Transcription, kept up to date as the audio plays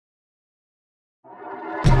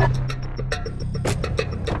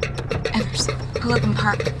Pull up and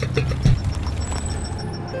park.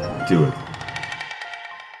 Do it.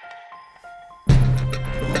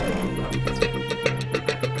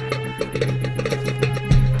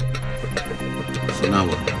 So now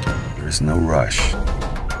what? There's no rush.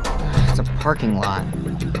 It's a parking lot.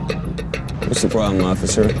 What's the problem,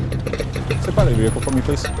 officer? Step out of the vehicle for me,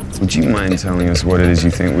 please. Would you mind telling us what it is you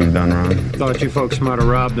think we've done wrong? Thought you folks might have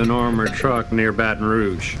robbed an armored truck near Baton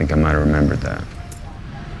Rouge. I think I might have remembered that.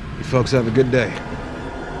 You folks have a good day.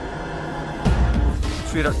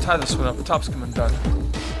 Sweetheart, tie this one up. The top's coming down.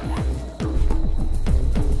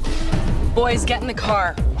 Boys, get in the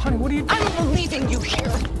car. Honey, what are you doing? I'm leaving you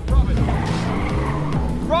here.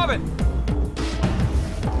 Robin!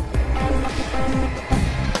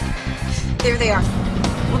 There they are.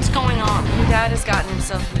 What's going on? Your dad has gotten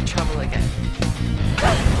himself into trouble again.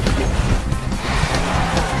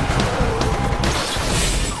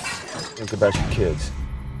 Think about your kids.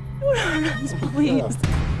 Please.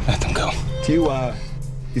 Let them go. Do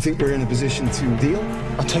you think we're in a position to deal?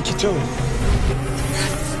 I'll take you to it.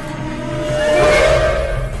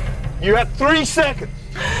 You have 3 seconds.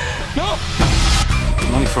 No!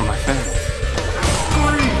 Money for my family.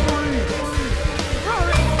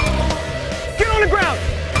 Get on the ground.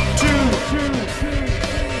 2,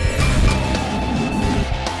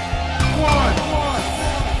 1.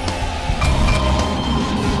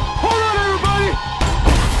 Hold on, everybody.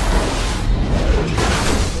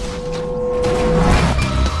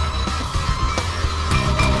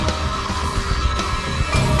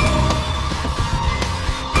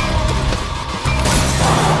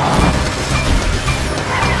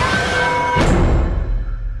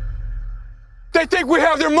 They think we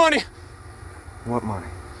have their money. What money?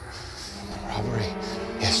 Robbery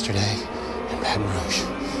yesterday in Baton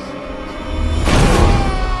Rouge.